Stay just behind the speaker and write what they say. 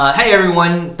Hey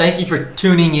everyone, thank you for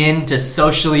tuning in to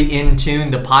Socially In Tune,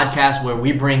 the podcast where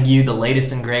we bring you the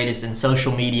latest and greatest in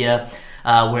social media.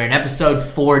 We're in episode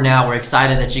 4 now. We're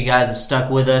excited that you guys have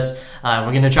stuck with us. We're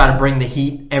going to try to bring the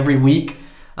heat every week,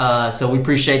 so we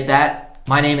appreciate that.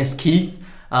 My name is Keith.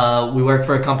 We work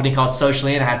for a company called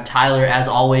Socially In. I have Tyler, as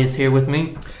always, here with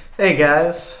me. Hey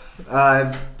guys,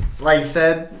 like you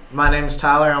said, my name is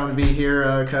Tyler. I'm going to be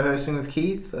here co-hosting with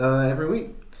Keith every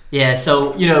week. Yeah,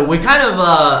 so, we're kind of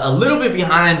a little bit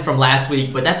behind from last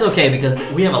week, but that's okay because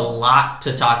we have a lot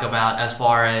to talk about as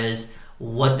far as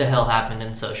what the hell happened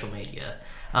in social media.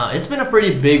 It's been a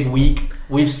pretty big week.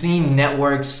 We've seen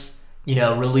networks,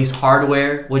 release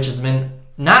hardware, which has been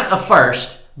not a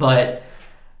first, but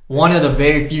one of the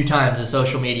very few times a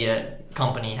social media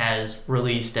company has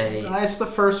released a... It's the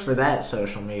first for that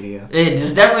social media.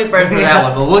 It's definitely first for that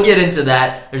one, but we'll get into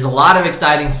that. There's a lot of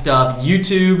exciting stuff.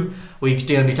 YouTube... We're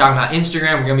going to be talking about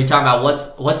Instagram, we're going to be talking about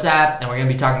WhatsApp, and we're going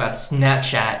to be talking about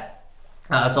Snapchat.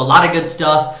 So a lot of good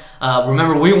stuff.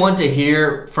 Remember, we want to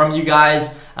hear from you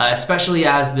guys, especially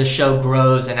as the show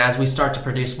grows and as we start to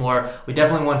produce more. We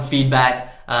definitely want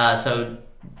feedback. So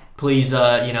please,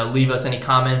 leave us any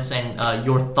comments and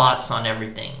your thoughts on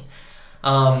everything.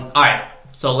 All right,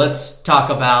 so let's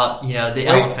talk about, the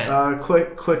elephant.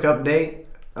 Quick update.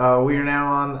 We are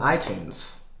now on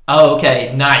iTunes. Oh,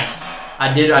 okay, nice.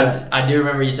 I do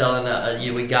remember you telling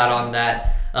you we got on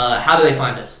that. How do they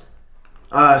find us?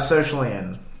 Socially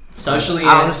In. Socially In.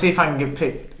 I'm gonna see if I can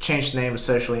change the name to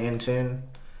Socially In Tune.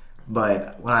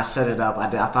 But when I set it up, I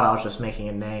thought I was just making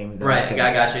a name. Right, I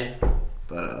got you.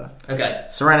 But okay.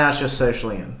 So right now it's just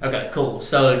Socially In. Okay, cool.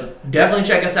 So definitely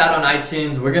check us out on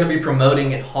iTunes. We're gonna be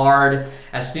promoting it hard.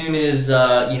 As soon as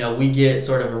we get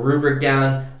sort of a rubric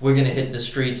down, we're gonna hit the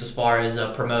streets as far as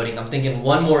promoting. I'm thinking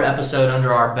one more episode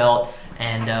under our belt.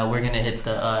 And we're going to hit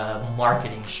the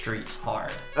marketing streets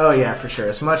hard. Oh, yeah, for sure.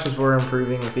 As much as we're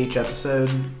improving with each episode,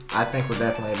 I think we're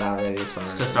definitely about ready to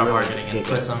start marketing and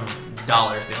put some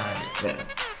dollars behind it.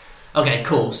 Yeah. Okay,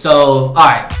 cool. So, all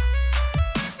right.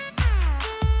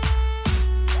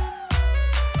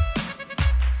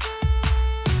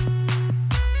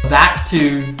 Back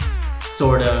to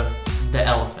sort of the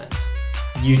elephant.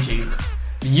 YouTube.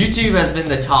 YouTube has been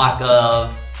the talk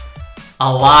of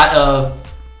a lot of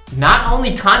not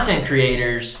only content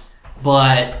creators,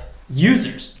 but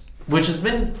users, which has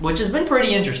been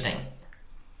pretty interesting.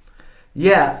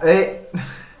 Yeah.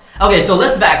 Okay, so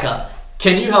let's back up.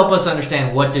 Can you help us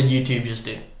understand what did YouTube just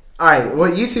do? All right,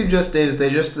 what YouTube just did is they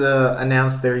just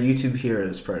announced their YouTube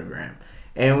Heroes program.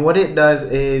 And what it does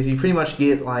is you pretty much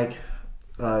get like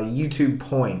YouTube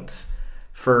points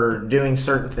for doing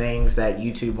certain things that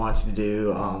YouTube wants you to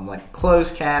do, like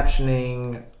closed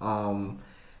captioning,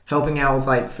 helping out with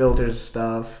like filters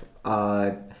stuff,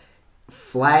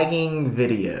 flagging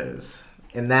videos,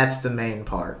 and that's the main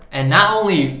part. And not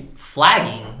only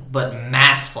flagging, but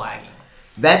mass flagging.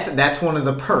 That's one of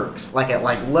the perks. Like at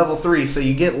like level 3, so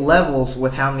you get levels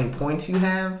with how many points you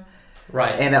have.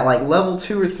 Right. And at like level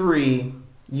 2 or 3,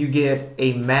 you get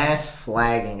a mass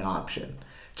flagging option,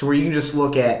 to where you can just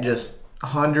look at just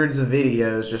hundreds of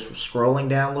videos, just scrolling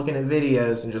down, looking at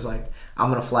videos, and just like, I'm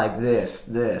gonna flag this.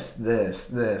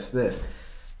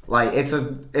 Like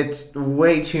it's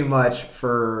way too much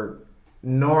for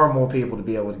normal people to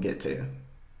be able to get to,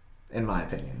 in my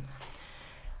opinion.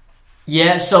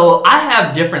 Yeah, so I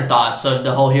have different thoughts of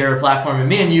the whole hero platform, and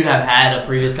me and you have had a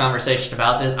previous conversation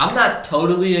about this. I'm not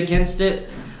totally against it,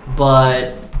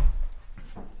 but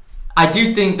I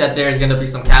do think that there's going to be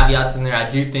some caveats in there. I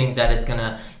do think that it's going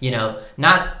to,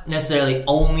 not necessarily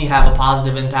only have a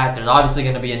positive impact. There's obviously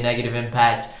going to be a negative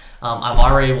impact. I've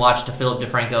already watched a Philip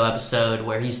DeFranco episode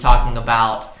where he's talking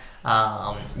about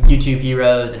YouTube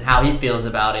Heroes and how he feels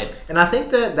about it. And I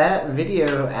think that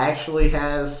video actually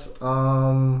has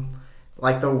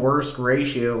like the worst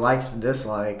ratio likes to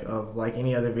dislike of like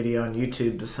any other video on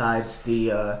YouTube besides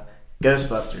the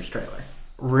Ghostbusters trailer.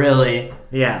 Really?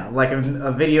 Yeah, like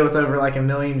a video with over like 1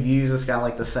 million views, it's got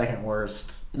like the second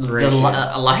worst ratio.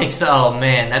 Likes, oh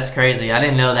man, that's crazy. I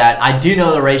didn't know that. I do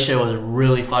know the ratio was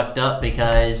really fucked up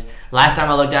because last time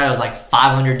I looked at it, it was like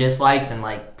 500 dislikes and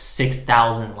like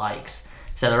 6,000 likes.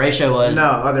 So the ratio was... No,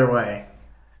 other way.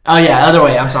 Oh yeah, other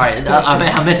way. I'm sorry.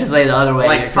 I meant to say the other way.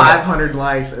 Like 500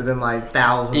 likes and then like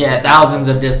thousands. Yeah, thousands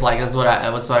of dislikes. That's what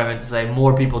I meant to say.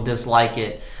 More people dislike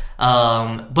it.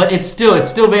 But it's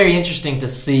still very interesting to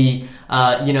see.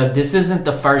 This isn't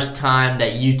the first time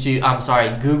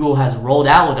that Google has rolled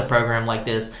out with a program like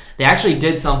this. They actually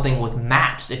did something with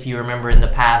Maps, if you remember in the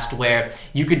past, where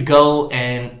you could go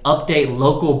and update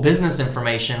local business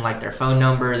information like their phone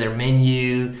number, their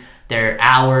menu, their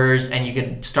hours, and you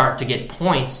could start to get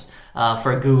points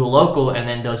for Google Local, and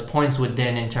then those points would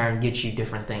then in turn get you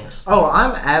different things. Oh,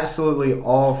 I'm absolutely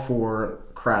all for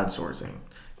crowdsourcing.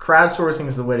 Crowdsourcing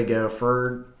is the way to go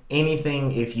for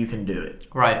anything if you can do it.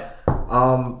 Right.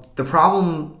 The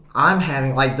problem I'm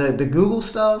having, like the Google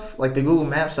stuff, like the Google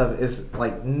Map stuff, is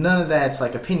like none of that's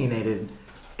like opinionated.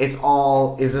 It's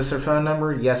all, is this their phone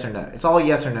number? Yes or no. It's all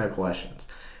yes or no questions.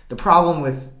 The problem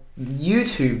with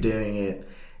YouTube doing it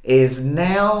is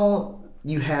now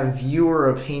you have viewer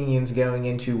opinions going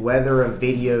into whether a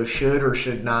video should or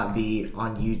should not be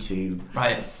on YouTube.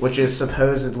 Right. Which is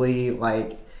supposedly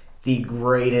like the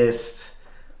greatest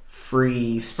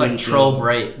free speaking. It's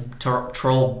like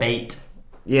troll bait.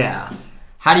 Yeah.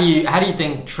 How do you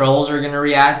think trolls are going to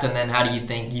react, and then how do you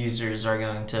think users are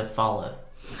going to follow?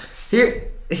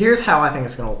 Here's how I think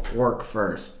it's going to work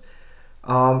first.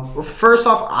 First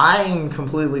off, I'm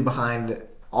completely behind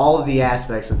all of the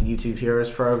aspects of the YouTube Heroes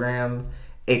program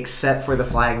except for the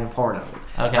flagging part of it.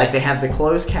 Okay. Like they have the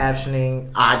closed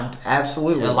captioning. I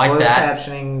absolutely like closed that.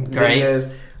 Captioning Great.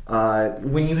 videos.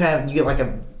 When you get like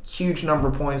a huge number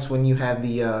of points when you have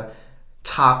the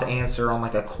top answer on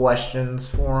like a questions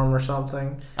forum or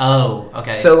something. Oh,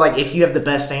 okay. So like if you have the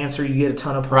best answer, you get a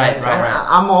ton of points. Right.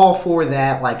 I'm all for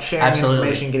that, like sharing Absolutely.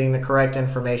 information, getting the correct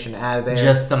information out of there.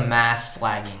 Just the mass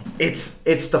flagging. It's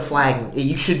the flagging.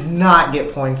 You should not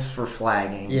get points for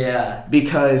flagging. Yeah.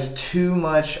 Because too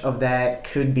much of that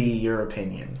could be your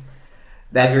opinion.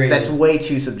 Agreed. That's way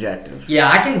too subjective. Yeah,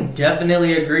 I can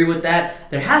definitely agree with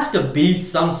that. There has to be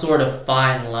some sort of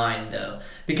fine line, though.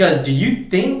 Because do you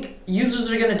think users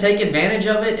are going to take advantage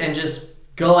of it and just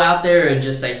go out there and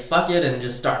just say fuck it and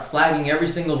just start flagging every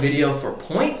single video for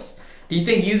points? Do you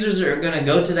think users are going to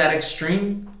go to that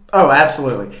extreme? Oh,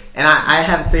 absolutely. And I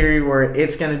have a theory where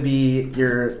it's going to be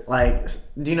your, like,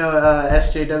 do you know what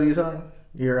SJWs are?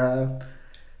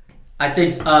 I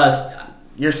think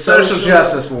your social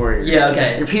justice warriors. Yeah,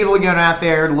 okay. Your people are going out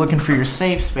there looking for your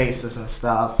safe spaces and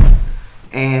stuff.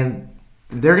 And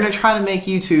they're going to try to make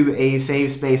YouTube a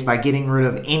safe space by getting rid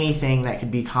of anything that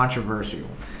could be controversial.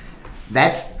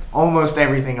 That's almost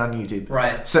everything on YouTube.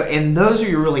 Right. So, and those are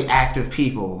your really active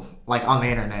people, like on the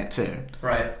internet too.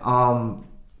 Right.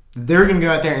 They're going to go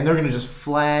out there and they're going to just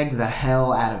flag the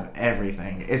hell out of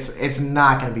everything. It's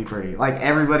not going to be pretty. Like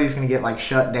everybody's going to get like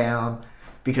shut down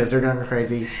because they're going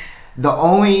crazy.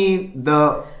 Okay,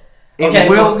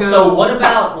 so what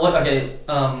about all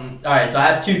right, so I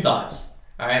have two thoughts.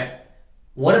 All right.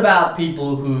 What about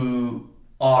people who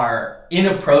are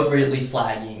inappropriately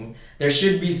flagging? There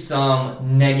should be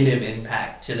some negative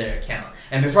impact to their account.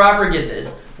 And before I forget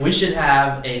this, we should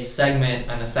have a segment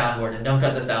on a soundboard, and don't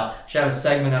cut this out, we should have a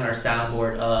segment on our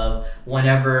soundboard of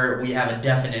whenever we have a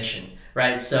definition,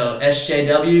 right? So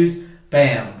SJWs,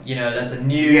 bam, that's a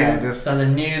new,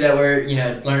 something new that we're,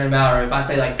 learning about. Or if I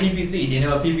say like PPC, do you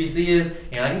know what PPC is?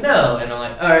 And you're like, no. And I'm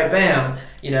like, all right, bam,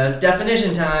 it's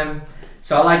definition time.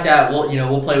 So I like that.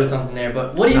 We'll play with something there.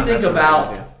 But what do you think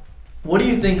about? What do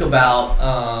you think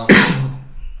about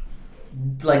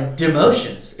like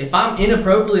demotions? If I'm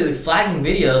inappropriately flagging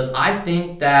videos, I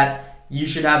think that you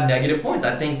should have negative points.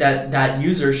 I think that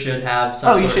user should have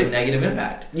some sort of negative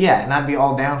impact. Yeah, and I'd be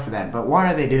all down for that. But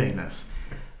why are they doing this?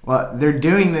 Well, they're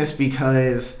doing this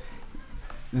because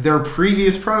their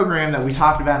previous program that we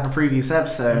talked about in the previous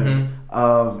episode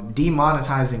of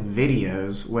demonetizing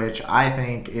videos, which I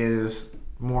think is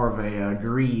more of a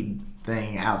greed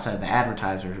thing outside the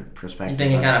advertiser perspective. You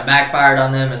think it kind of backfired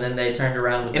on them and then they turned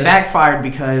around with it? It backfired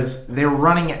because they were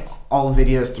running all the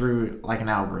videos through like an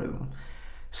algorithm.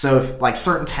 So if like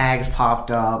certain tags popped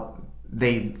up,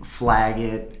 they flag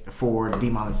it for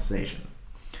demonetization.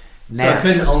 So it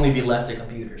couldn't only be left to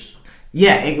computers.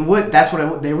 Yeah, it would. That's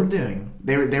what they were doing.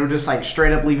 They were just like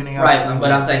straight up leaving it up. Right,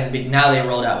 but I'm saying now they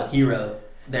rolled out with Hero.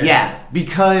 Yeah,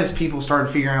 because people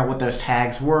started figuring out what those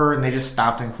tags were, and they just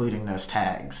stopped including those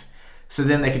tags. So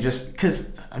then they could just,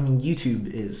 because YouTube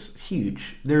is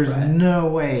huge. There's no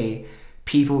way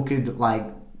people could like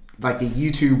the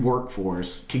YouTube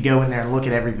workforce could go in there and look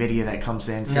at every video that comes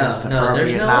in. No,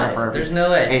 there's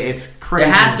no way. It's crazy.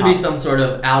 There has to be some sort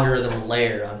of algorithm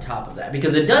layer on top of that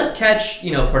because it does catch,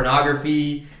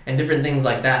 pornography and different things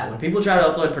like that. When people try to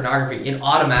upload pornography, it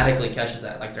automatically catches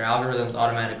that. Like their algorithms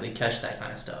automatically catch that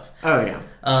kind of stuff. Oh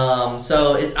yeah.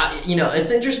 So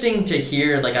it's interesting to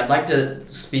hear. Like I'd like to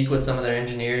speak with some of their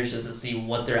engineers just to see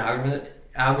what their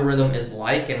algorithm is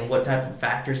like and what type of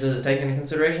factors does it take into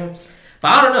consideration.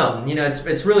 But I don't know.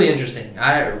 It's really interesting.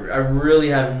 I really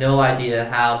have no idea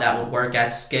how that would work at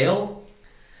scale.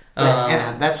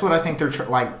 And that's what I think they're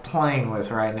playing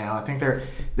with right now. I think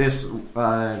this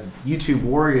YouTube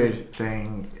Warrior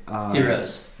thing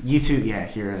Heroes. YouTube, yeah,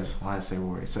 Heroes. Why did I say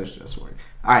Warriors? So it's just Warriors.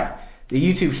 All right, the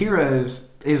YouTube Heroes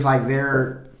is like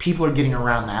people are getting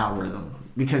around the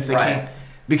algorithm because they can't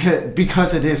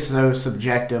because it is so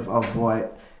subjective of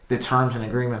what the terms and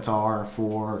agreements are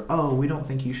for. Oh, we don't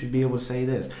think you should be able to say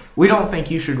this. We don't think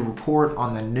you should report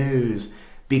on the news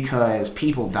because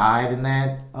people died in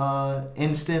that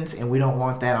instance, and we don't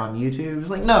want that on YouTube. It's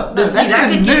like no, but see, that's that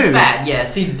the could news. get bad. Yeah,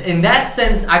 see, in that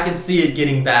sense, I could see it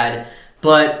getting bad,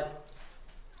 but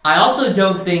I also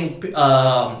don't think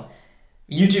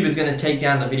YouTube is going to take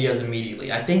down the videos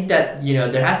immediately. I think that,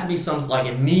 there has to be some, like,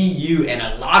 if me, you, and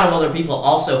a lot of other people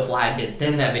also flagged it,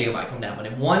 then that video might come down. But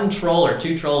if one troll or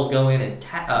two trolls go in and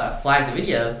flag the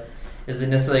video, is it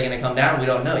necessarily going to come down? We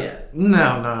don't know yet.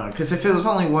 No. Because if it was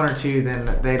only one or two,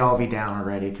 then they'd all be down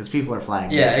already because people are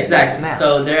flagging. Yeah, exactly. Now.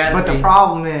 So the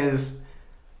problem is,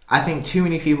 I think too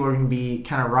many people are going to be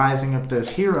kind of rising up those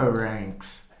hero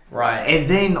ranks. Right. And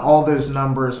then all those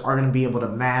numbers are going to be able to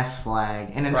mass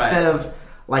flag. And instead of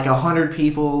like 100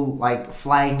 people like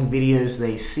flagging videos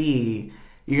they see,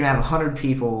 you're going to have 100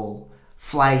 people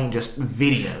flagging just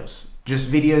videos. Just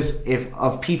videos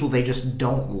of people they just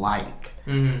don't like.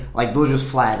 Mm-hmm. Like they'll just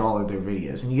flag all of their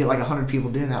videos. And you get like 100 people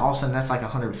doing that. All of a sudden that's like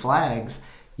 100 flags.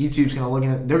 YouTube's going to look at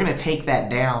it. They're going to take that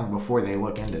down before they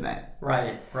look into that.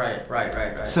 Right.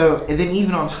 So, and then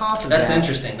even on top of That's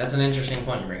interesting. That's an interesting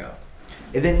point to bring up.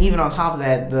 And then even on top of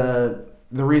that, the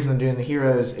reason they're doing the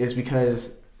heroes is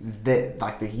because the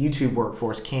YouTube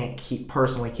workforce can't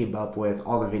personally keep up with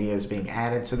all the videos being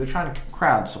added, so they're trying to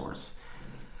crowdsource.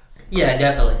 Yeah,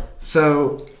 definitely.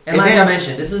 So and like I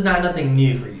mentioned, this is not nothing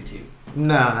new for YouTube.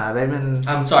 No, they've been.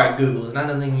 I'm sorry, Google. It's not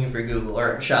nothing new for Google,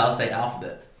 or shall I say,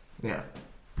 Alphabet. Yeah.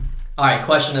 All right,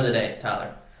 question of the day,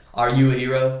 Tyler. Are you a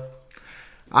hero?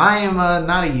 I am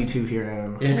not a YouTube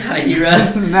hero. You're not a hero?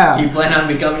 No. Do you plan on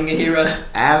becoming a hero?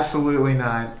 Absolutely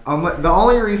not. The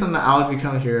only reason that I would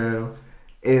become a hero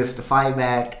is to fight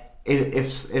back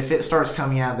if it starts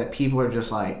coming out that people are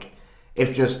just like,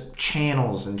 if just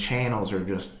channels and channels are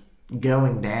just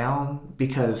going down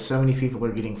because so many people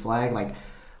are getting flagged, like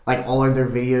all of their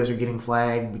videos are getting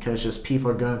flagged because just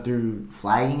people are going through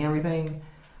flagging everything.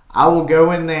 I will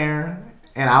go in there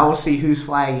and I will see who's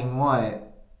flagging what.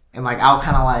 And I'll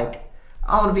kind of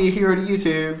I want to be a hero to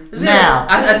YouTube now.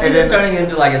 I see this turning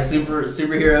into like a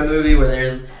superhero movie where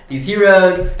there's these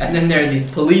heroes and then there's these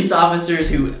police officers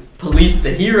who police the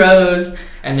heroes,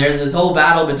 and there's this whole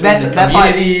battle between the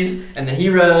communities and the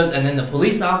heroes and then the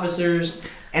police officers.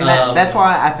 And that's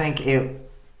why I think it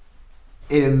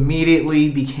immediately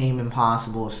became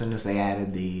impossible as soon as they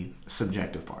added the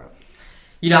subjective part.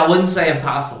 I wouldn't say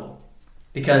impossible,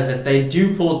 because if they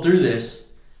do pull through this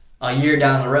a year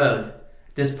down the road,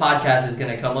 this podcast is going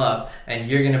to come up, and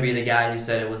you're going to be the guy who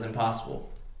said it was impossible.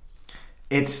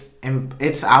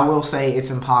 I will say it's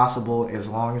impossible as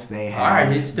long as they have. All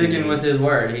right, he's sticking with his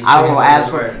word. I will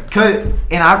absolutely.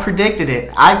 And I predicted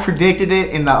it. I predicted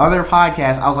it in the other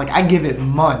podcast. I was like, I give it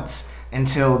months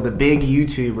until the big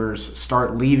YouTubers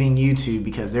start leaving YouTube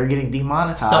because they're getting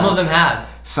demonetized. Some of them have.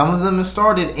 Some of them have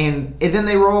started, and then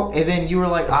they roll. And then you were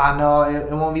like, no,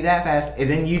 it won't be that fast. And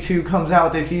then YouTube comes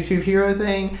out with this YouTube Hero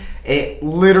thing. It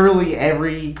literally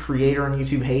every creator on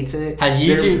YouTube hates it. Has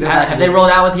YouTube have they rolled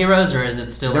out with Heroes, or is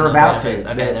it still? They're about to.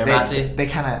 Okay, they're about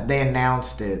to. They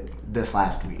announced it this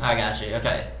last week. I got you.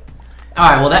 Okay. All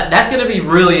right. Well, that's going to be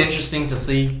really interesting to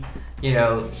see.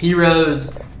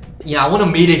 Heroes. I want to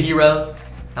meet a hero.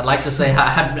 I'd like to say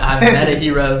I've met a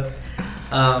hero.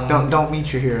 Don't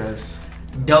meet your heroes.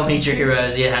 Don't meet your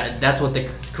heroes. Yeah, that's what the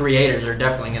creators are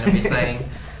definitely going to be saying.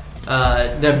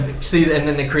 And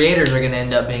then the creators are going to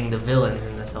end up being the villains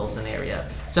in this whole scenario.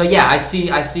 So yeah, I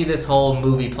see this whole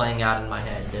movie playing out in my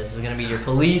head. There's going to be your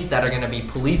police that are going to be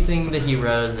policing the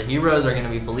heroes. The heroes are going to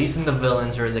be policing the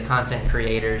villains, or the content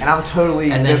creators. And I'm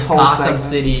totally. And then this whole Gotham segment,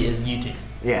 City is YouTube.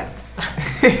 Yeah.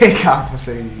 Gotham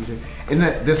City is YouTube. In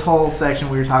this whole section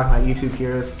we were talking about YouTube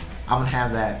heroes, I'm gonna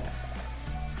have that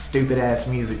stupid ass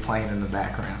music playing in the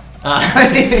background.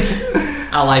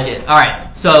 I like it. All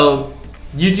right, so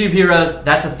YouTube heroes,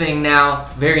 that's a thing now.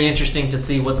 Very interesting to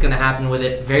see what's going to happen with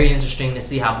it. Very interesting to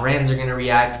see how brands are going to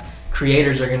react,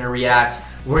 creators are going to react.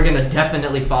 We're going to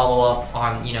definitely follow up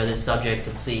on this subject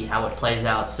and see how it plays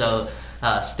out. So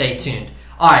stay tuned.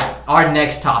 All right, our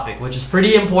next topic, which is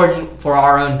pretty important for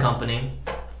our own company.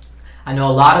 I know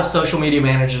a lot of social media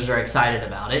managers are excited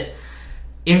about it.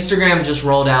 Instagram just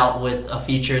rolled out with a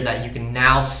feature that you can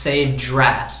now save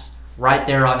drafts right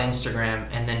there on Instagram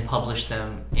and then publish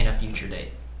them in a future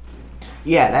date.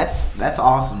 Yeah, that's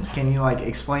awesome. Can you like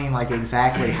explain like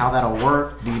exactly how that'll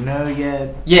work? Do you know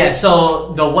yet? Yeah,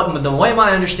 so the way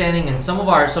my understanding, and some of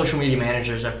our social media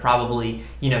managers have probably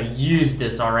used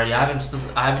this already. I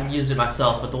haven't used it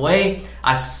myself, but the way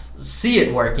I see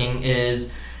it working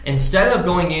is, instead of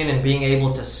going in and being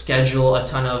able to schedule a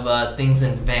ton of things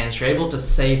in advance, you're able to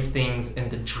save things in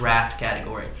the draft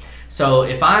category. So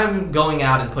if I'm going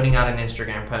out and putting out an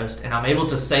Instagram post and I'm able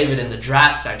to save it in the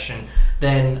draft section,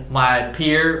 then my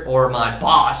peer or my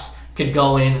boss could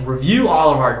go in, review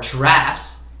all of our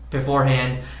drafts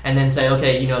beforehand, and then say,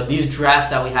 okay, these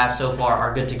drafts that we have so far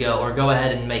are good to go, or go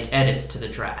ahead and make edits to the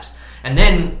drafts, and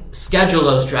then schedule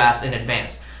those drafts in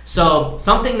advance. So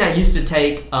something that used to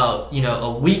take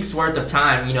a week's worth of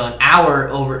time, an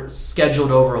hour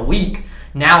scheduled over a week,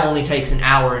 now only takes an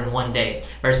hour in one day,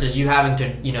 versus you having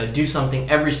to do something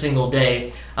every single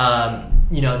day.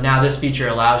 Now this feature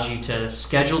allows you to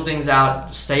schedule things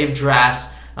out, save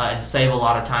drafts, and save a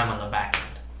lot of time on the back end.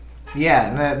 Yeah,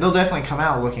 and they'll definitely come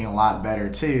out looking a lot better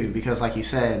too, because like you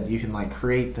said, you can like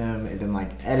create them and then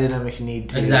like edit them if you need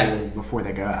to. Exactly. Before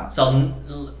they go out. So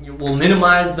we'll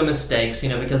minimize the mistakes,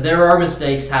 because there are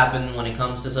mistakes happen when it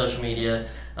comes to social media.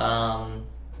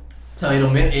 So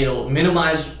it'll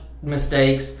minimize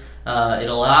mistakes.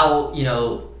 It'll allow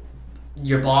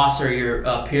your boss or your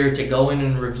peer to go in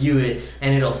and review it,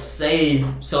 and it'll save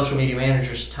social media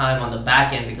managers time on the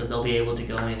back end, because they'll be able to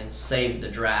go in and save the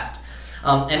draft.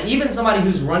 And even somebody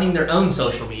who's running their own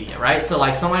social media, right? So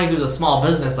like somebody who's a small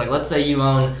business, like let's say you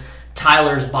own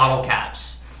Tyler's Bottle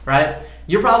Caps, right?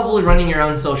 You're probably running your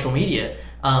own social media.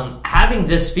 Having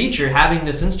this feature, having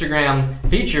this Instagram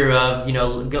feature of,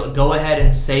 go ahead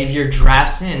and save your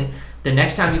drafts in, the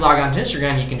next time you log on to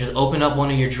Instagram, you can just open up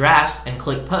one of your drafts and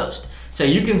click post. So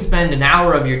you can spend an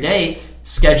hour of your day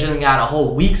scheduling out a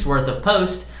whole week's worth of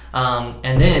posts,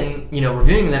 and then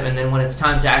reviewing them, and then when it's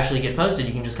time to actually get posted,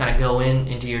 you can just kind of go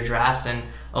into your drafts and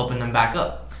open them back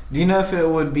up. Do you know if it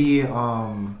would be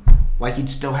like you'd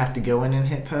still have to go in and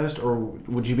hit post, or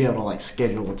would you be able to like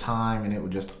schedule a time and it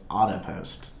would just auto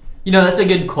post? That's a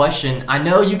good question. I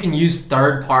know you can use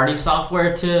third-party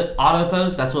software to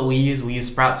auto-post. That's what we use. We use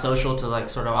Sprout Social to like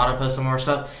sort of auto-post some more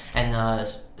stuff, and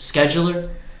Scheduler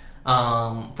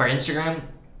for Instagram.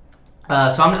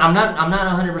 So I'm not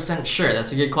 100% sure.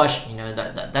 That's a good question.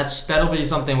 That'll be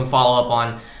something we follow up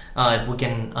on if we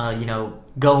can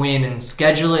go in and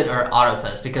schedule it or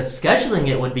auto-post, because scheduling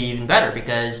it would be even better,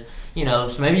 because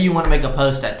so maybe you want to make a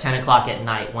post at 10 o'clock at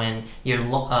night when your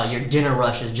dinner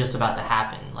rush is just about to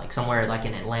happen, like somewhere like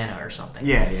in Atlanta or something.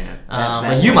 Yeah.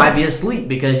 But you might be asleep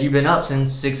because you've been up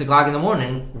since 6 o'clock in the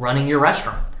morning running your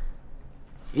restaurant.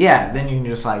 Yeah, then you can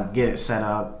just like get it set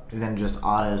up and then just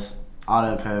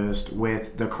auto post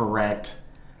with the correct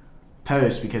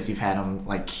post, because you've had them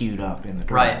like queued up in the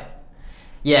drive. Right.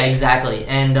 Yeah, exactly.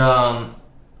 And I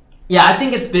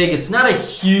think it's big. It's not a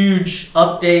huge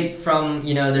update from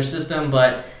their system,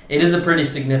 but it is a pretty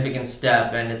significant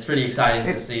step, and it's pretty exciting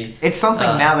to see. It's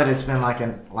something now that it's been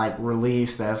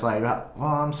released that's like, well,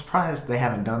 I'm surprised they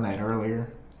haven't done that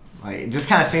earlier. Like, it just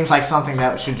kind of seems like something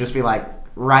that should just be like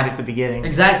right at the beginning.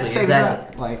 Exactly.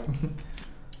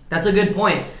 That's a good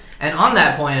point. And on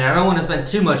that point, and I don't want to spend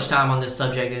too much time on this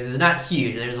subject because it's not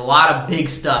huge. There's a lot of big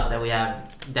stuff that we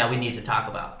have that we need to talk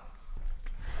about,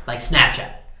 like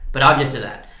Snapchat. But I'll get to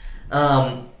that.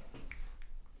 I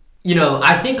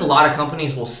think a lot of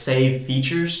companies will save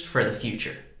features for the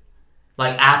future.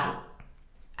 Like Apple.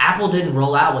 Apple didn't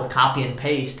roll out with copy and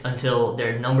paste until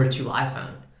their number 2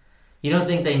 iPhone. You don't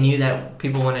think they knew that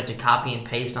people wanted to copy and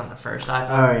paste on the first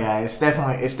iPhone? Oh yeah, it's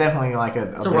definitely like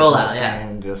it's a rollout, yeah.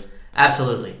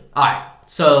 Absolutely. All right.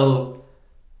 So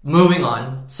moving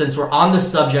on, since we're on the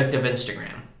subject of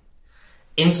Instagram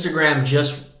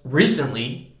just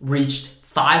recently reached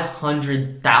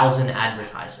 500,000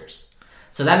 advertisers.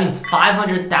 So that means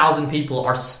 500,000 people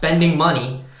are spending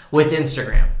money with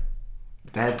Instagram.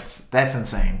 That's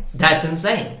insane. That's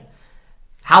insane.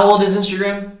 How old is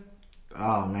Instagram?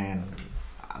 Oh man,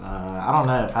 I don't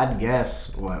know. If I had to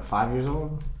guess, 5 years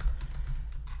old?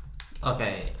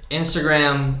 Okay,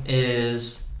 Instagram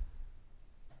is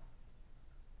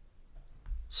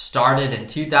started in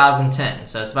 2010,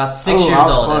 so it's about 6 years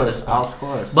old at this point. I was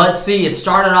close. But see, it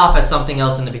started off as something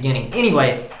else in the beginning.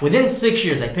 Anyway, within 6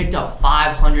 years, they picked up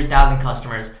 500,000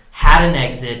 customers, had an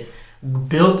exit,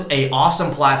 built a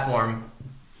awesome platform.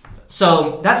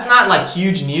 So that's not like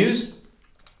huge news,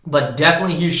 but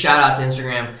definitely huge shout out to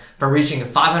Instagram for reaching a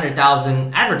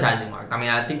 500,000 advertising mark. I mean,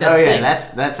 I think that's big.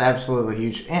 That's absolutely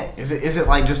huge. And is it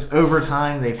like just over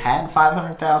time they've had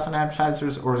 500,000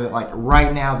 advertisers, or is it like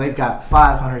right now they've got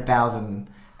 500,000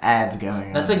 ads going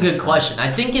on. That's a good question.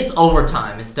 I think it's over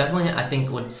time. It's definitely, I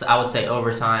would say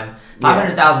over time.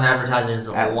 500,000 advertisers is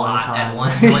a lot at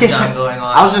one time going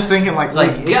on. I was just thinking if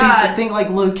God. you think like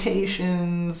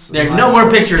locations. There are no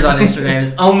more pictures on Instagram.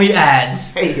 It's only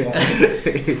ads.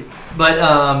 But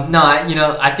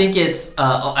I think it's.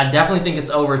 I definitely think it's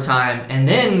over time. And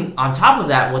then on top of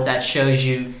that, what that shows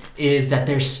you is that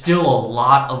there's still a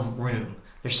lot of room.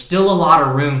 There's still a lot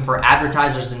of room for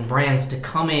advertisers and brands to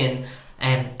come in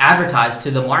and advertise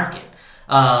to the market.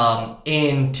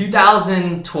 In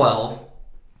 2012,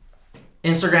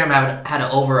 Instagram had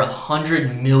over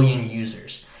 100 million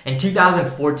users. In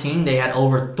 2014, they had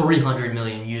over 300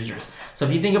 million users. So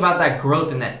if you think about that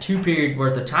growth in that 2-period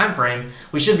worth of time frame,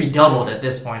 we should be doubled at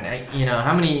this point.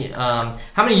 How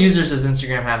many users does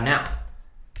Instagram have now?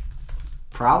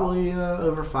 Probably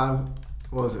over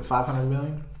 500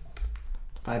 million?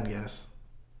 If I'd guess.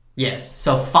 Yes,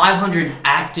 so 500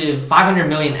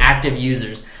 million active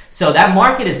users. So that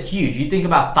market is huge. You think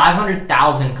about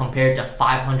 500,000 compared to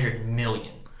 500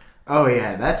 million. Oh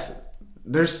yeah,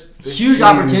 there's huge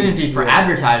opportunity for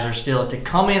advertisers still to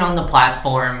come in on the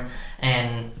platform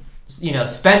and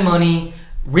spend money,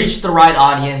 reach the right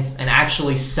audience, and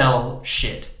actually sell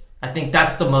shit. I think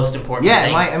that's the most important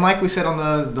thing. Yeah, and like we said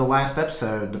on the last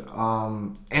episode,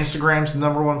 Instagram's the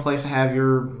number one place to have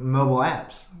your mobile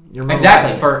apps.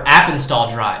 Exactly, for app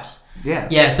install drives. Yeah.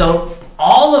 Yeah, so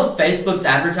all of Facebook's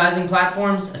advertising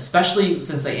platforms, especially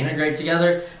since they integrate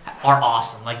together, are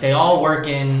awesome. Like they work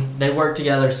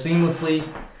together seamlessly,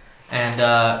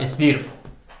 and it's beautiful.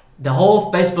 The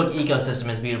whole Facebook ecosystem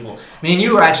is beautiful. Me and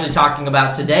you were actually talking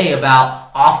about today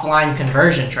about offline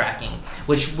conversion tracking,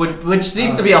 which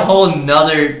needs to be a whole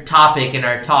nother topic in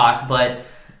our talk, but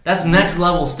that's next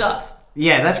level stuff.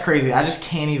 Yeah, that's crazy. I just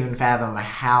can't even fathom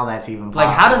how that's even possible.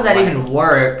 Like, how does that even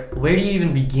work? Where do you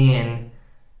even begin?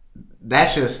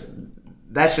 That's just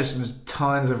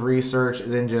tons of research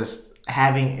and then just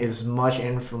having as much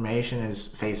information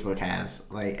as Facebook has.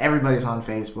 Like, everybody's on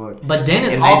Facebook. But then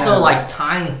it's also like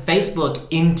tying Facebook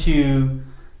into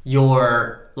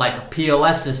your like a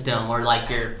POS system or like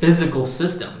your physical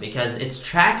system because it's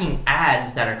tracking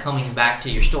ads that are coming back to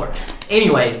your store.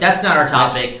 Anyway, that's not our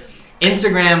topic.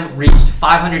 Instagram reached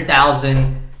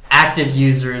 500,000 active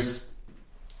users.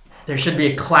 There should be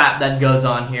a clap that goes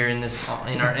on here in our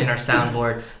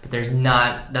soundboard, but there's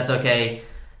not. That's okay.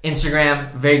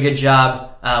 Instagram, very good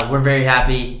job. We're very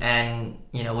happy, and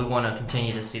we want to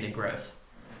continue to see the growth.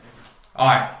 All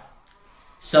right.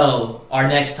 So our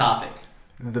next topic.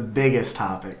 The biggest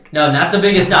topic. No, not the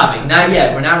biggest topic. Not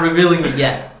yet. We're not revealing it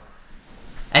yet.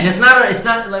 And it's not.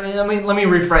 Let me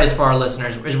rephrase for our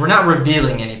listeners. We're not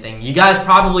revealing anything. You guys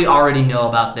probably already know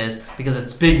about this because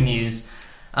it's big news.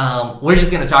 We're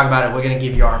just going to talk about it. We're going to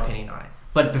give you our opinion on it.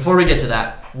 But before we get to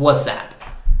that, WhatsApp.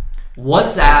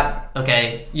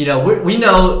 Okay. We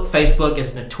know Facebook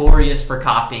is notorious for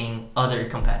copying other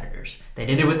competitors. They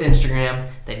did it with Instagram.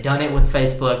 They've done it with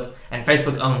Facebook, and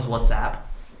Facebook owns WhatsApp.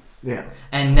 Yeah.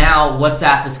 And now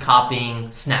WhatsApp is copying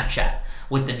Snapchat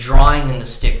with the drawing and the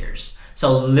stickers.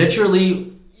 So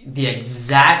literally the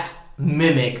exact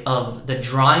mimic of the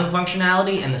drawing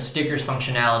functionality and the stickers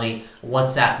functionality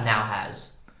WhatsApp now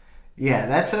has. Yeah,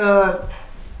 that's a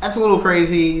little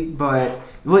crazy, but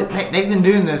they've been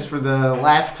doing this for the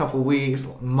last couple weeks,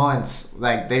 months.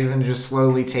 Like they've been just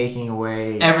slowly taking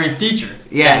away every feature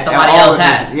that somebody else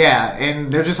has. Yeah,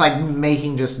 and they're just like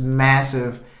making just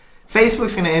massive.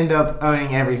 Facebook's going to end up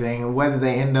owning everything, whether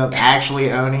they end up actually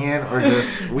owning it or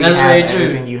just we have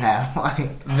everything you have.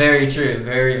 Very true.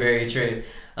 Very, very true.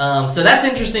 So that's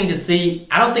interesting to see.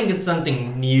 I don't think it's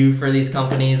something new for these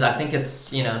companies. I think it's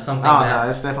something. No,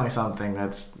 it's definitely something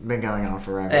that's been going on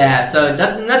forever. Yeah. So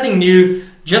nothing new.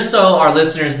 Just so our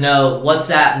listeners know,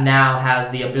 WhatsApp now has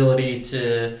the ability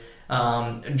to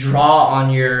draw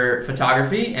on your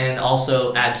photography and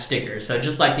also add stickers. So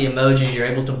just like the emojis, you're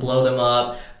able to blow them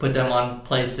up, put them on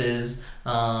places.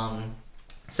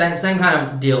 Same kind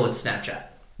of deal with Snapchat.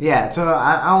 Yeah, so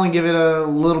I only give it a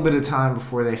little bit of time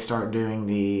before they start doing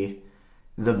the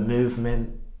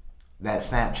movement that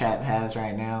Snapchat has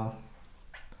right now.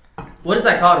 What is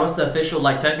that called? What's the official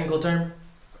technical term?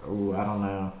 Oh, I don't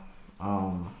know.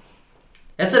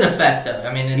 It's an effect, though.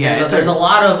 I mean, there's a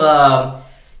lot of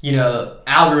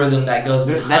algorithm that goes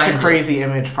behind. That's a crazy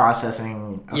image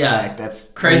processing effect. Yeah,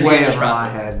 that's crazy way image over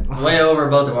processing. my head. Way over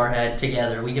both of our head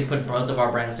together. We could put both of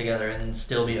our brains together and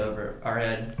still be over our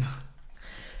head.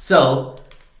 So,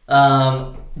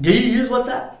 do you use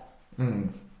WhatsApp?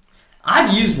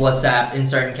 I've used WhatsApp in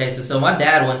certain cases. So my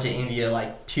dad went to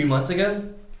India 2 months ago.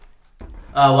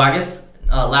 I guess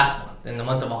last month, in the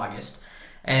month of August.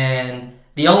 And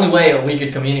the only way we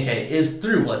could communicate is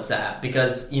through WhatsApp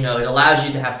because, it allows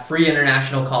you to have free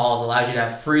international calls, allows you to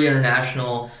have free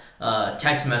international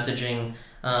text messaging.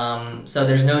 So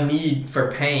there's no need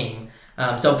for paying.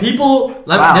 So people,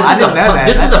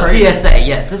 this is a PSA.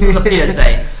 Yes, this is a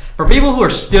PSA. For people who are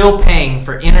still paying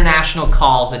for international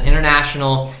calls and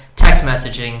international text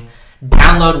messaging,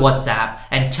 download WhatsApp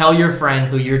and tell your friend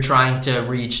who you're trying to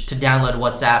reach to download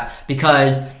WhatsApp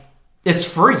because it's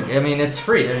free. I mean, it's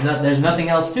free. There's nothing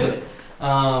else to it.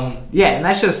 Yeah, and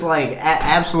that's just like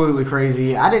absolutely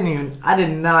crazy. I did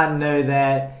not know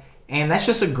that, and that's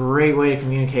just a great way to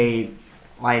communicate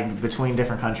like between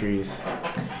different countries.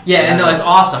 Yeah, and no, it's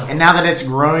awesome. And now that it's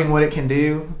growing, what it can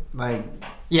do, like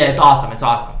yeah, it's awesome. It's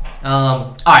awesome.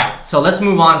 All right, so let's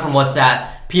move on from WhatsApp.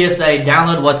 PSA: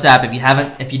 download WhatsApp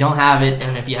if you don't have it,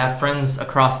 and if you have friends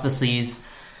across the seas.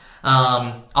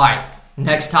 All right,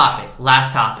 next topic,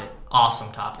 last topic.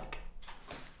 Awesome topic.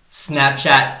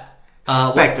 Snapchat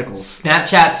spectacles.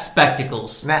 Snapchat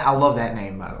spectacles. I love that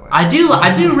name, by the way. I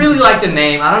do really like the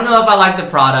name. I don't know if I like the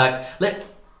product.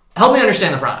 Help me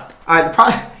understand the product. All right, the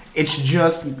product. It's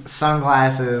just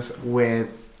sunglasses with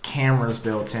cameras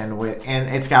built in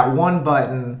and it's got one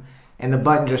button, and the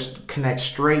button just connects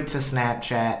straight to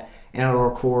Snapchat, and it'll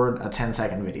record a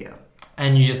 10-second video.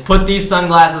 And you just put these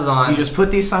sunglasses on. You just put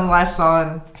these sunglasses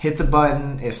on, hit the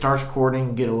button, it starts recording,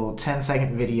 you get a little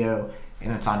 10-second video,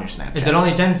 and it's on your Snapchat. Is it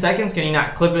only 10 seconds? Can you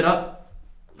not clip it up?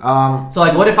 So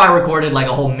like, what if I recorded like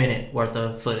a whole minute worth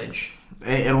of footage?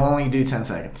 It'll only do 10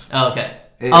 seconds. Oh, okay.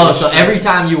 So every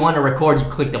time you want to record, you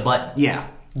click the button. Yeah.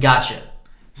 Gotcha.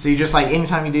 So you just like,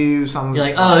 anytime you do something... You're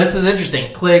like, oh, this is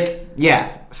interesting. Click.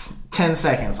 Yeah. 10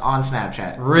 seconds on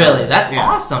Snapchat. Really? That's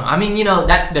awesome. I mean,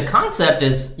 that the concept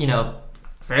is,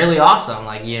 fairly awesome.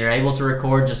 Like, you're able to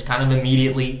record just kind of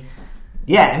immediately.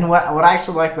 Yeah, and what I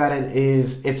actually like about it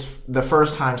is it's the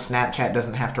first time Snapchat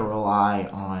doesn't have to rely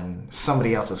on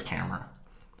somebody else's camera.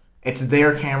 It's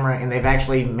their camera, and they've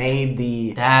actually made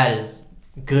That is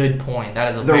a good point.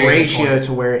 That is a the very ratio good point.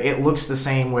 to where it looks the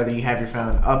same whether you have your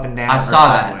phone up and down or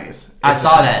sideways. I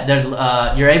saw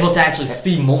that. You're able to actually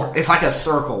see more. It's like a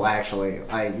circle, actually.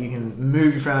 Like, you can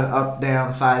move your phone up,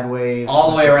 down, sideways.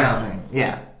 All the way around.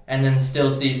 Yeah. And then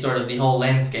still see sort of the whole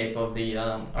landscape of the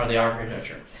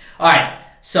architecture. All right.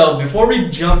 So before we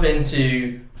jump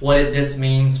into what this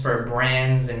means for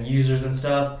brands and users and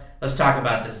stuff, let's talk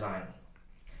about design.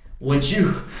 Would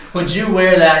you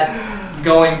wear that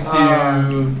going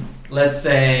to, let's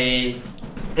say,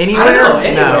 anywhere? I don't know,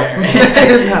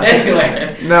 anywhere. No.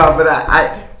 Anywhere. No, but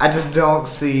I just don't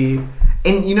see.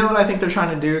 And you know what I think they're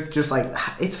trying to do? With just like,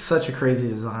 it's such a crazy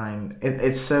design.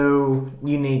 It's so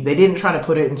unique. They didn't try to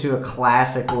put it into a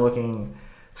classic looking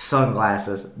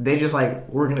sunglasses. They just like,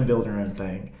 we're going to build our own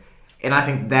thing. And I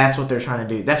think that's what they're trying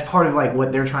to do. That's part of like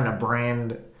what they're trying to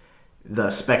brand the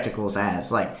spectacles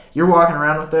as. Like, you're walking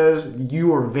around with those,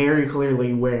 you are very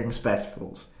clearly wearing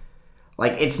spectacles.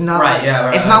 Like, it's not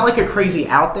not like a crazy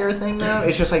out there thing though.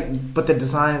 It's just like, but the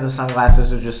design of the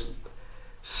sunglasses are just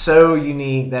so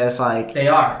unique that it's like they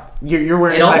are. You're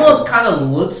wearing. It almost kind of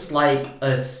looks like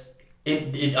I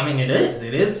mean, it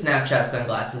is Snapchat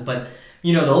sunglasses, but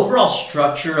the overall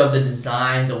structure of the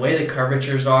design, the way the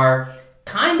curvatures are,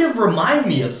 kind of remind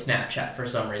me of Snapchat for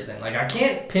some reason. Like, I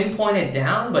can't pinpoint it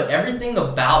down, but everything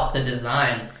about the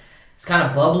design is kind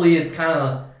of bubbly. It's kind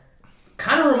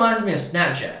of reminds me of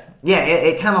Snapchat. Yeah,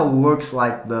 it kind of looks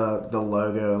like the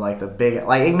logo, like the big,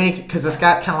 like it makes, because it's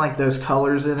got kind of like those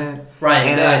colors in it, right?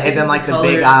 And then like the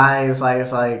big eyes, like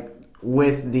it's like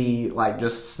with the like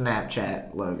just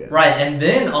Snapchat logo, right? And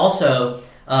then also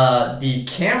the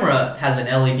camera has an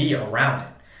LED around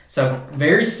it, so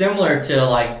very similar to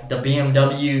like the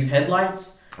BMW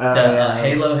headlights,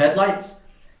 Halo headlights.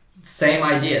 Same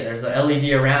idea. There's an LED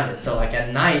around it, so like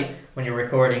at night when you're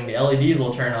recording, the LEDs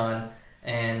will turn on.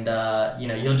 And,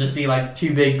 you'll just see, like,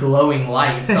 two big glowing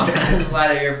lights on the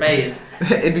side of your face.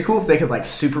 It'd be cool if they could, like,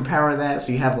 superpower that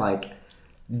so you have, like,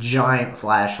 giant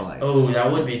flashlights. Oh,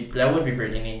 that would be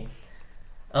pretty neat.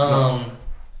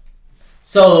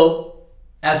 So,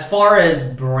 as far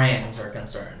as brands are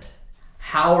concerned,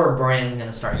 how are brands going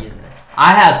to start using this?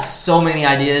 I have so many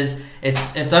ideas.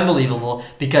 It's unbelievable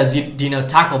because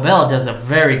Taco Bell does a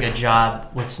very good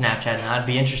job with Snapchat, and I'd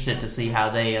be interested to see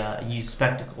how they use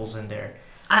spectacles in there.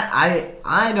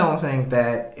 I don't think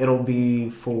that it'll be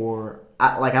for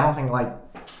I don't think like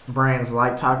brands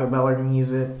like Taco Bell are going to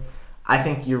use it. I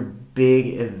think your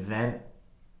big event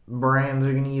brands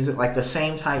are going to use it, like the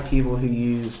same type people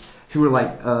who are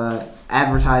like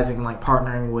advertising, like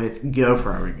partnering with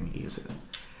GoPro are going to use it.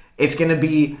 It's going to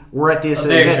be, we're at this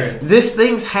event. This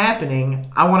thing's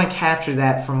happening. I want to capture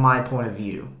that from my point of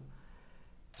view.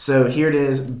 So here it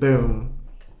is. Boom.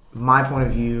 My point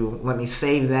of view. Let me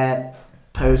save that.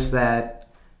 Post that.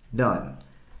 Done.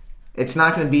 It's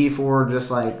not going to be for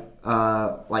just like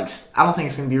I don't think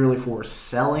it's going to be really for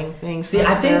selling things. See,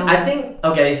 I think.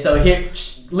 Okay, so here,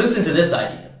 listen to this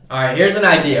idea. All right, here's an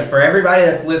idea for everybody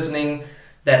that's listening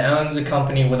that owns a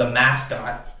company with a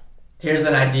mascot. Here's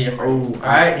an idea for you. All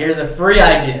right, here's a free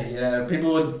idea. You know,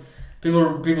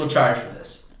 people charge for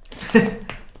this.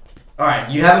 All right,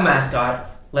 you have a mascot.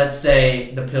 Let's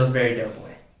say the Pillsbury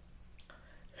Doughboy,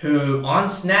 who on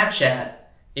Snapchat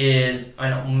is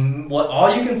what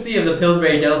all you can see of the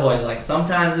Pillsbury Doughboy is like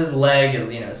sometimes his leg is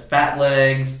his fat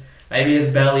legs, maybe his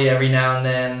belly every now and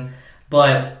then,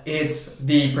 but it's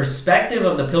the perspective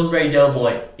of the Pillsbury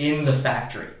Doughboy in the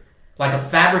factory. Like a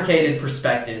fabricated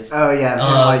perspective. Oh yeah, him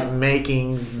like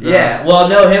making.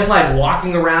 Him like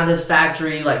walking around his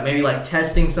factory, like maybe like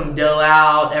testing some dough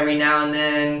out every now and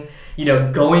then.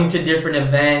 Going to different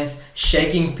events,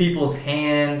 shaking people's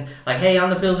hand, like, hey,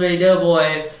 I'm the Pillsbury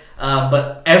Doughboy.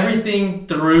 But everything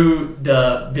through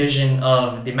the vision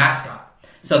of the mascot.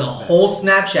 So the whole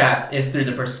Snapchat is through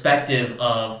the perspective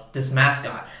of this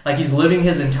mascot. Like he's living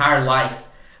his entire life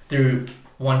through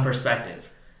one perspective.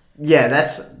 Yeah,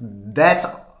 that's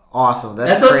awesome.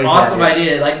 That's an awesome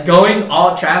idea. Like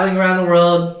traveling around the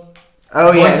world.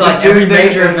 Oh yeah, to like every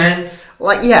major events.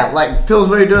 Like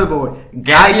Pillsbury Doughboy,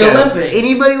 at the Olympics.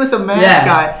 Anybody with a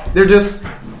mascot, they're just.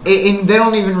 And they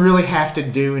don't even really have to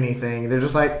do anything. They're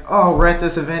just like, oh, we're at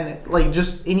this event, like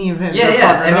just any event.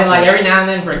 Yeah. And then like every now and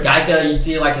then for Geico, you'd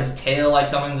see like his tail like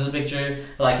coming into the picture,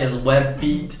 like his web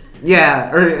feet.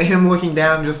 Yeah, or him looking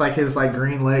down, just like his like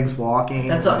green legs walking.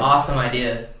 That's an awesome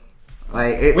idea.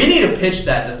 We need to pitch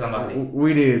that to somebody.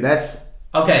 We do. That's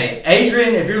okay,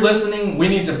 Adrian. If you're listening, we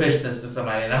need to pitch this to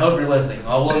somebody, and I hope you're listening.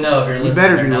 We'll know if you're listening.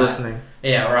 You better be listening.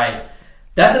 Yeah, right.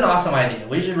 That's an awesome idea.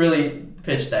 We should really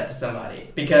pitch that to somebody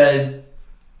because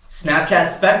Snapchat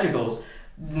Spectacles.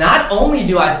 Not only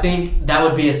do I think that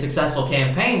would be a successful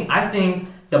campaign, I think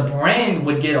the brand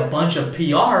would get a bunch of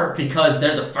PR because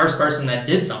they're the first person that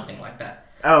did something like that.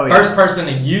 Oh, yeah. First person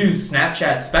to use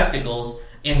Snapchat Spectacles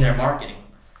in their marketing.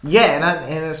 Yeah,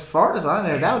 and as far as I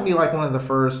know, that would be like one of the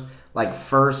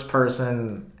first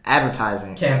person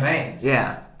advertising campaigns.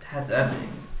 Yeah, that's epic.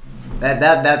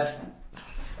 That's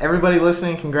everybody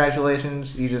listening.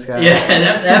 Congratulations, you just got. Yeah,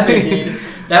 that's epic, dude.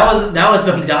 That was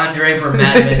some Don Draper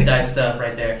Mad Men type stuff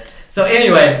right there. So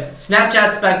anyway,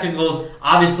 Snapchat Spectacles.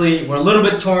 Obviously, we're a little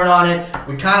bit torn on it.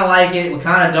 We kind of like it. We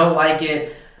kind of don't like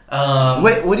it. How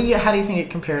do you think it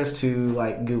compares to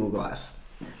like Google Glass?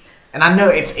 And I know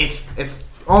it's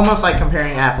almost like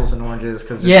comparing apples and oranges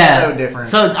because they're so different.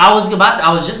 So I was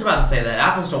just about to say that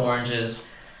apples to oranges,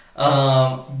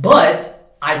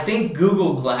 but I think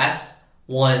Google Glass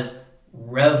was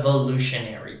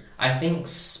revolutionary. I think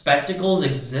spectacles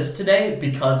exist today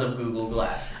because of Google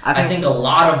Glass. I think a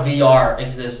lot of VR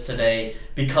exists today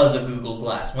because of Google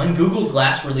Glass. When Google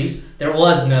Glass released, there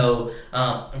was no,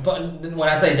 when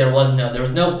I say there was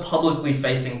no publicly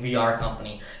facing VR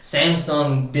company.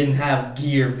 Samsung didn't have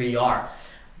Gear VR.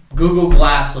 Google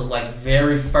Glass was like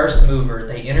very first mover.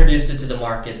 They introduced it to the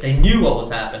market. They knew what was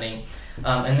happening,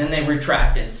 and then they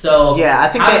retracted. So yeah, I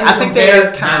think they kind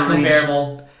of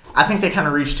comparable. I think they kind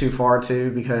of reached too far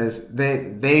too because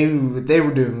they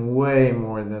were doing way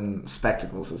more than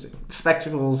Spectacles is.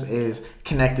 Spectacles is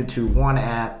connected to one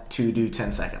app to do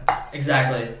 10 seconds.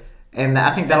 Exactly. And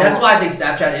I think that's why I think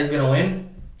Snapchat is going to win.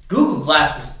 Google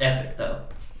Glass was epic though.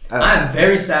 I'm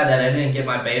very sad that I didn't get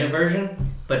my beta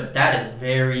version, but that is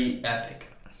very epic.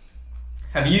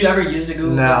 Have you ever used a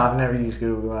Google Glass? No, I've never used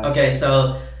Google Glass. Okay,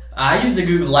 so I used a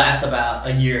Google Glass about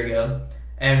a year ago.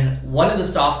 And one of the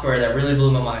software that really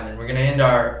blew my mind, and we're gonna end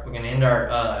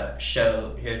our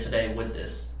show here today with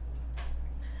this.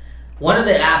 One of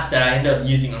the apps that I ended up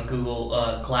using on Google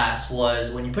Glass was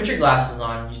when you put your glasses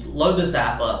on, you load this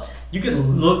app up. You could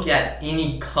look at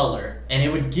any color, and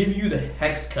it would give you the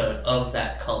hex code of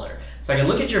that color. So I could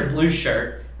look at your blue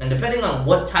shirt, and depending on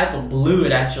what type of blue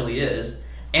it actually is,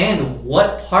 and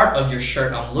what part of your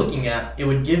shirt I'm looking at, it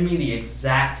would give me the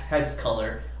exact hex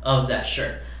color of that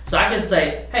shirt. So I could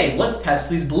say, hey, what's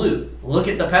Pepsi's blue? Look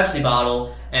at the Pepsi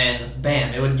bottle, and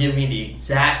bam, it would give me the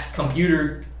exact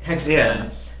computer hex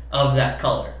code of that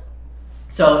color.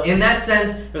 So in that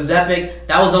sense, it was epic.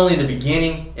 That was only the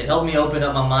beginning. It helped me open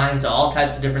up my mind to all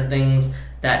types of different things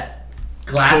that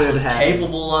Glass was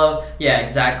capable of. Yeah,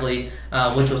 exactly,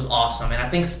 which was awesome. And I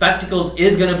think Spectacles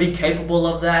is going to be capable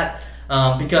of that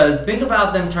because think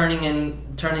about them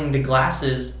turning the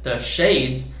glasses, the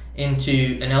shades,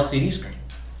 into an LCD screen.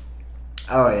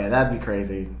 Oh yeah, that'd be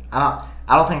crazy. I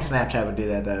don't think Snapchat would do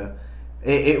that though.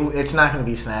 It's not going to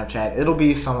be Snapchat. It'll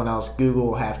be someone else. Google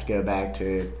will have to go back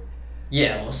to it.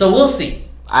 Yeah, so we'll see.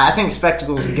 I think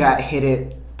Spectacles hit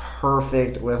it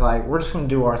perfect with like, we're just going to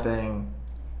do our thing.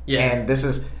 Yeah. And it's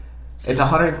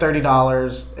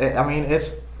 $130. I mean,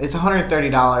 it's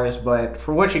 $130, but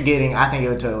for what you're getting, I think it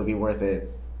would totally be worth it.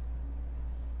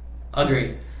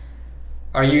 Agreed.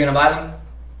 Are you going to buy them?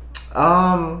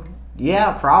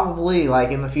 Yeah, probably,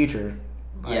 like, in the future.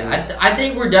 Yeah, I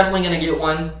think we're definitely going to get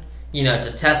one,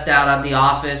 to test out at the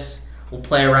office. We'll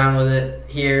play around with it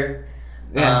here.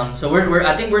 Yeah. So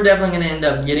I think we're definitely going to end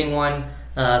up getting one.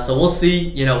 So we'll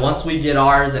see, once we get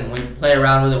ours and we play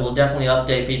around with it, we'll definitely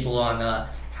update people on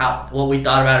what we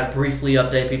thought about it, briefly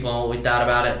update people on what we thought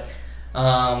about it.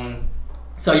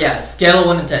 So yeah, scale of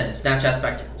 1 to 10, Snapchat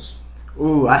Spectacles.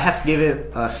 Ooh, I'd have to give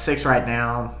it a 6 right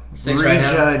now. 6 right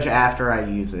now? Rejudge after I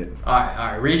use it. All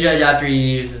right. Rejudge after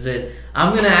he uses it.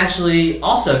 I'm going to actually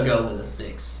also go with a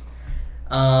 6.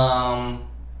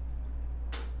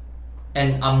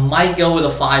 And I might go with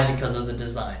a 5 because of the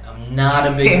design. I'm not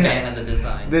a big fan of the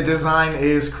design. The design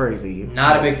is crazy.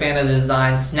 Not a big fan of the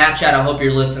design. Snapchat, I hope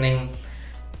you're listening.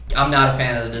 I'm not a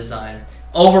fan of the design.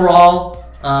 Overall,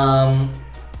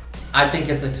 I think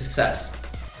it's a success.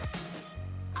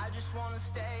 I just want to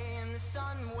stay in the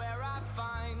sun where I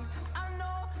find. I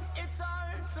know it's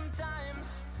hard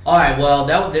sometimes. All right, well,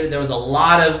 there was a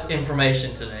lot of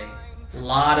information today. A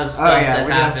lot of stuff that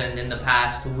happened in the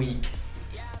past week.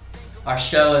 Our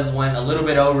show has went a little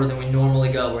bit over than we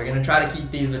normally go. We're going to try to keep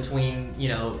these between,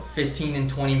 15 and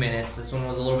 20 minutes. This one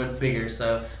was a little bit bigger,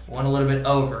 so we went a little bit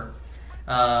over.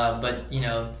 But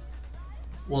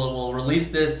we'll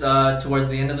release this towards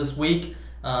the end of this week.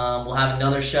 We'll have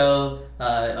another show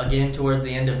again towards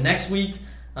the end of next week.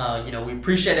 We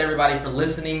appreciate everybody for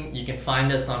listening. You can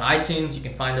find us on iTunes. You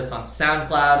can find us on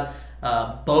SoundCloud.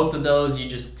 Both of those, you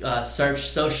just search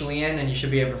Socially In and you should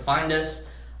be able to find us.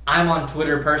 I'm on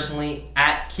Twitter personally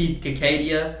at Keith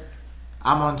Cacadia.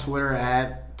 I'm on Twitter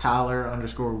at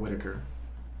Tyler_Whitaker.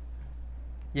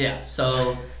 Yeah,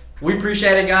 so we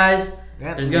appreciate it, guys.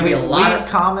 Yeah, there's going to be a lot of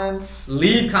comments.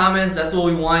 Leave comments. That's what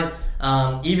we want.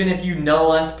 Even if you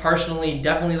know us personally,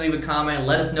 definitely leave a comment.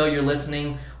 Let us know you're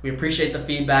listening. We appreciate the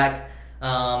feedback.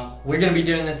 We're going to be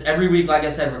doing this every week. Like I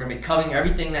said, we're going to be covering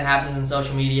everything that happens in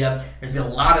social media. There's a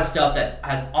lot of stuff that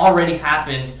has already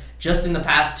happened just in the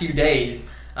past 2 days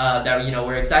that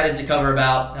we're excited to cover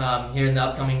about here in the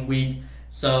upcoming week.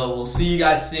 So we'll see you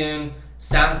guys soon.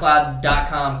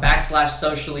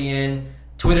 SoundCloud.com/sociallyin,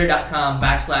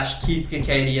 Twitter.com/Keith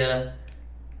Cacadia,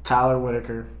 Tyler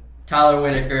Whitaker.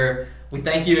 We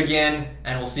thank you again,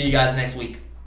 and we'll see you guys next week.